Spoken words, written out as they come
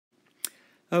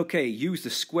Okay, use the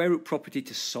square root property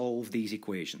to solve these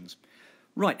equations.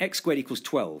 Right, x squared equals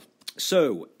 12.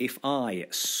 So if I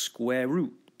square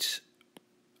root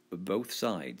both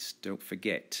sides, don't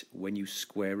forget, when you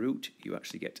square root, you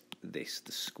actually get this.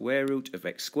 The square root of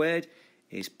x squared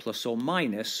is plus or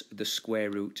minus the square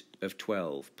root of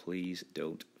 12. Please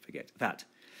don't forget that.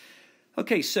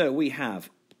 Okay, so we have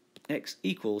x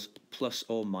equals plus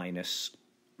or minus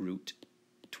root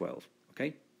 12.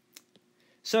 Okay?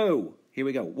 So, here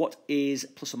we go. What is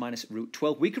plus or minus root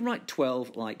 12? We can write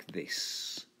 12 like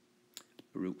this.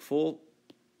 Root 4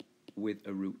 with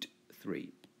a root 3.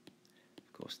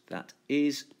 Of course, that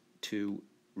is 2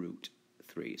 root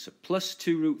 3. So plus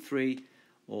 2 root 3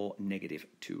 or negative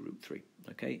 2 root 3.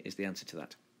 Okay, is the answer to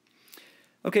that.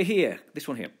 Okay, here, this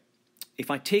one here. If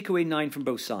I take away 9 from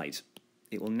both sides,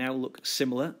 it will now look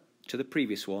similar to the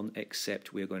previous one,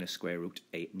 except we're going to square root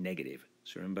a negative.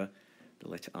 So remember the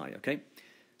letter I, okay?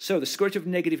 So the square root of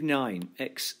negative 9,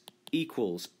 x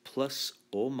equals plus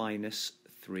or minus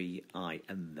 3i,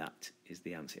 and that is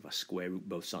the answer if I square root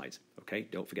both sides, okay?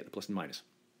 Don't forget the plus and minus.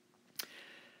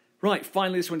 Right,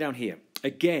 finally this one down here.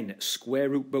 Again, square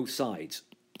root both sides.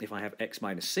 If I have x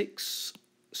minus 6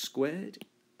 squared,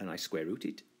 and I square root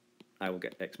it, I will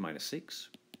get x minus 6.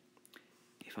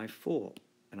 If I have 4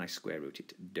 and I square root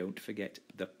it, don't forget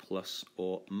the plus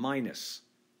or minus.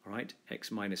 All right, x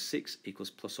minus 6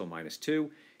 equals plus or minus 2.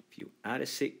 If you add a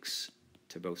 6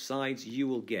 to both sides, you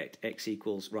will get x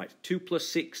equals, right, 2 plus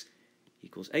 6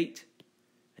 equals 8,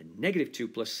 and negative 2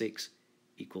 plus 6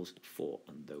 equals 4,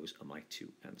 and those are my two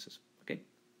answers. Okay.